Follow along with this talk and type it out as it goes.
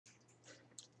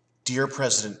Dear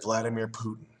President Vladimir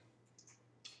Putin,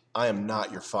 I am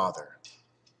not your father,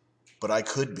 but I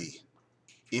could be,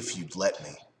 if you'd let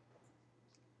me.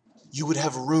 You would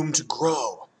have room to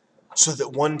grow, so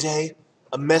that one day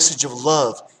a message of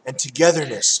love and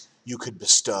togetherness you could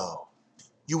bestow.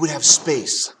 You would have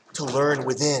space to learn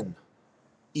within,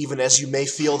 even as you may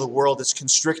feel the world is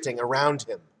constricting around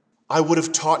him. I would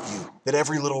have taught you that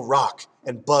every little rock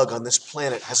and bug on this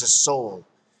planet has a soul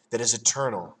that is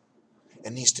eternal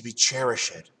and needs to be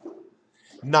cherished,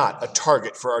 not a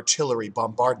target for artillery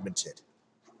bombardmented.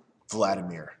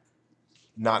 Vladimir,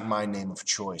 not my name of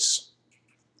choice.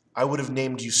 I would have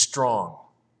named you strong,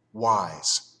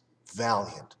 wise,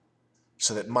 valiant,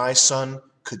 so that my son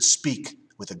could speak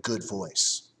with a good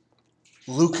voice.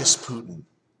 Lucas Putin,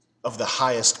 of the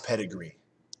highest pedigree,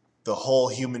 the whole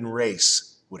human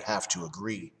race would have to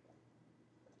agree.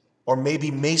 Or maybe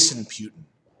Mason Putin.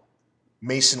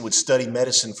 Mason would study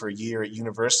medicine for a year at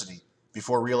university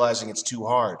before realizing it's too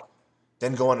hard,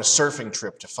 then go on a surfing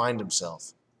trip to find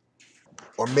himself.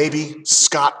 Or maybe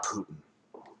Scott Putin.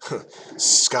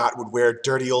 Scott would wear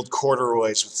dirty old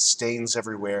corduroys with stains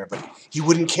everywhere, but he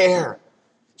wouldn't care.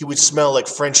 He would smell like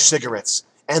French cigarettes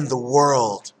and the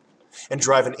world, and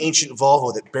drive an ancient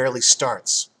Volvo that barely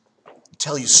starts,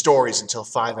 tell you stories until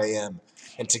 5 a.m.,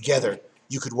 and together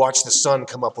you could watch the sun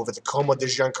come up over the Como de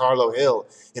Giancarlo Hill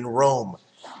in Rome,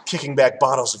 kicking back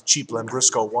bottles of cheap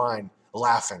Lambrusco wine,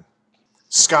 laughing.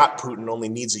 Scott Putin only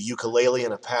needs a ukulele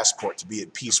and a passport to be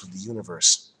at peace with the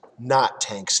universe, not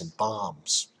tanks and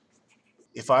bombs.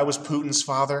 If I was Putin's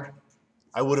father,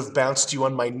 I would have bounced you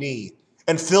on my knee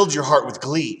and filled your heart with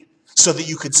glee so that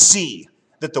you could see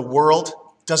that the world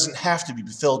doesn't have to be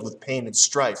filled with pain and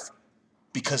strife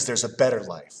because there's a better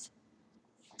life.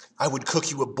 I would cook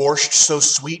you a borscht so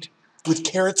sweet with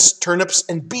carrots, turnips,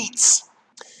 and beets.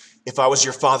 If I was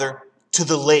your father, to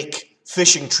the lake,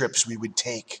 fishing trips we would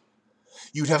take.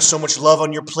 You'd have so much love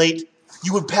on your plate,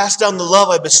 you would pass down the love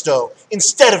I bestow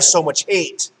instead of so much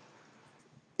hate.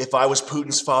 If I was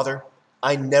Putin's father,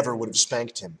 I never would have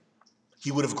spanked him.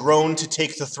 He would have grown to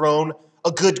take the throne,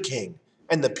 a good king,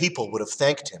 and the people would have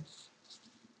thanked him.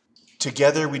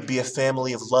 Together we'd be a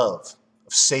family of love,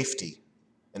 of safety,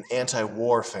 an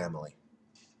anti-war family.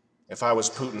 If I was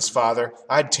Putin's father,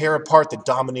 I'd tear apart the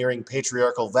domineering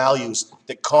patriarchal values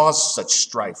that cause such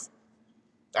strife.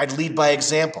 I'd lead by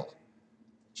example.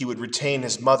 He would retain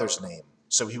his mother's name,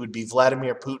 so he would be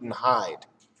Vladimir Putin Hyde.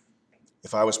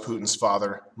 If I was Putin's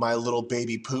father, my little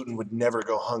baby Putin would never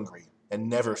go hungry and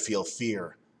never feel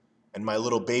fear, and my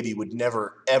little baby would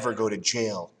never, ever go to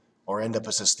jail or end up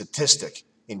as a statistic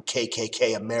in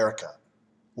KKK America,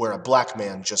 where a black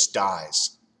man just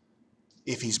dies.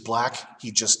 If he's black,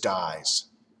 he just dies.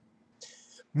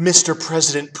 Mr.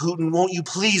 President Putin, won't you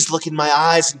please look in my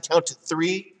eyes and count to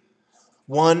 3?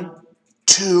 1,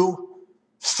 2,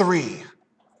 3.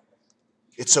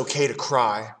 It's okay to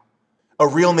cry. A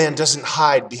real man doesn't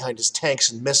hide behind his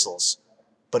tanks and missiles,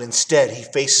 but instead he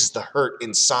faces the hurt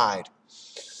inside.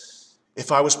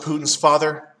 If I was Putin's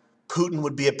father, Putin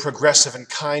would be a progressive and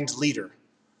kind leader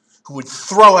who would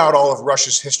throw out all of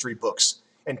Russia's history books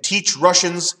and teach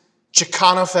Russians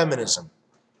Chicana feminism.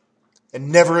 And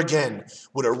never again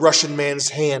would a Russian man's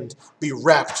hand be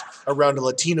wrapped around a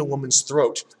Latina woman's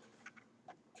throat.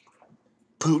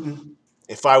 Putin,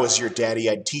 if I was your daddy,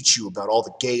 I'd teach you about all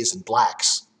the gays and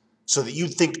blacks, so that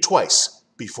you'd think twice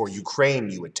before Ukraine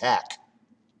you attack.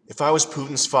 If I was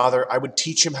Putin's father, I would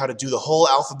teach him how to do the whole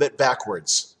alphabet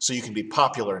backwards, so you can be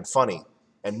popular and funny,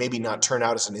 and maybe not turn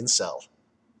out as an incel.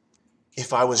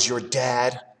 If I was your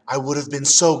dad, I would have been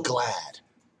so glad.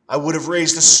 I would have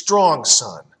raised a strong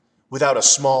son, without a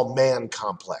small man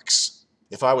complex.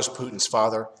 If I was Putin's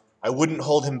father, I wouldn't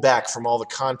hold him back from all the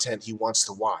content he wants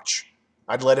to watch.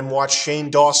 I'd let him watch Shane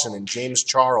Dawson and James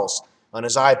Charles on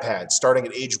his iPad starting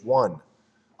at age 1,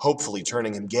 hopefully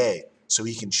turning him gay so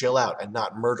he can chill out and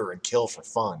not murder and kill for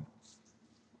fun.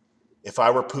 If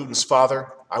I were Putin's father,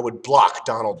 I would block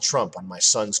Donald Trump on my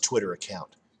son's Twitter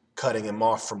account, cutting him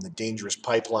off from the dangerous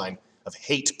pipeline of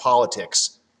hate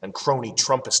politics and crony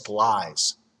Trumpist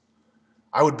lies.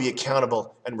 I would be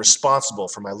accountable and responsible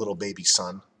for my little baby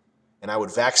son, and I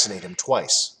would vaccinate him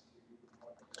twice.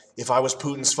 If I was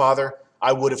Putin's father,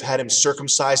 I would have had him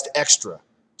circumcised extra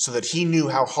so that he knew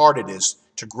how hard it is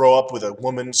to grow up with a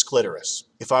woman's clitoris.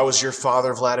 If I was your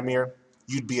father, Vladimir,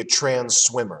 you'd be a trans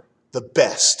swimmer, the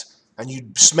best, and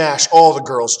you'd smash all the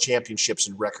girls' championships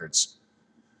and records.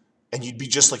 And you'd be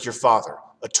just like your father,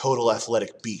 a total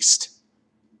athletic beast.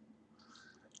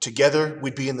 Together,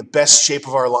 we'd be in the best shape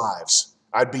of our lives.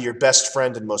 I'd be your best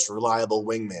friend and most reliable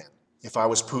wingman. If I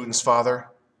was Putin's father,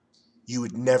 you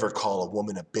would never call a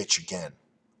woman a bitch again.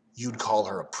 you'd call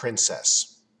her a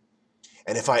princess.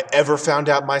 And if I ever found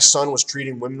out my son was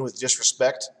treating women with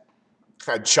disrespect,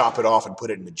 I'd chop it off and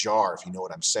put it in a jar, if you know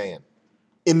what I'm saying.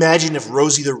 Imagine if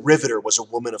Rosie the Riveter was a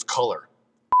woman of color.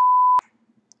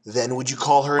 Then would you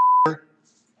call her a?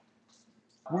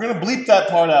 We're going to bleep that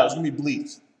part out. It's going to be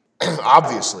bleeped.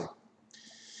 Obviously.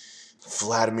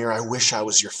 Vladimir, I wish I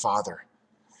was your father.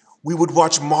 We would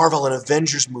watch Marvel and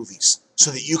Avengers movies so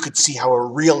that you could see how a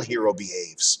real hero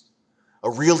behaves. A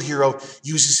real hero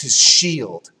uses his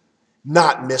shield,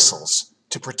 not missiles,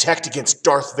 to protect against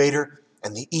Darth Vader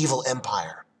and the evil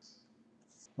empire.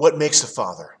 What makes a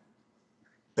father?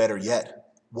 Better yet,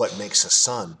 what makes a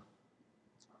son?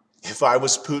 If I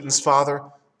was Putin's father,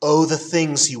 oh, the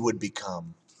things he would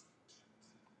become.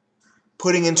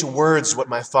 Putting into words what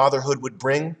my fatherhood would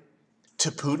bring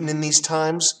to Putin in these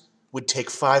times would take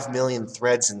 5 million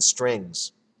threads and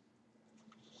strings.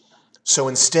 So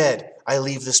instead, I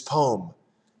leave this poem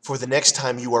for the next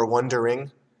time you are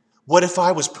wondering, what if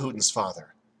I was Putin's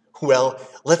father? Well,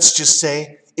 let's just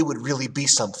say it would really be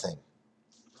something.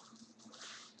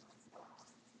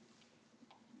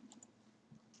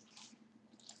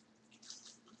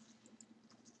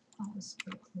 Oh, so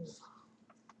cool.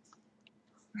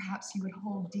 Perhaps you would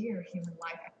hold dear human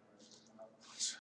life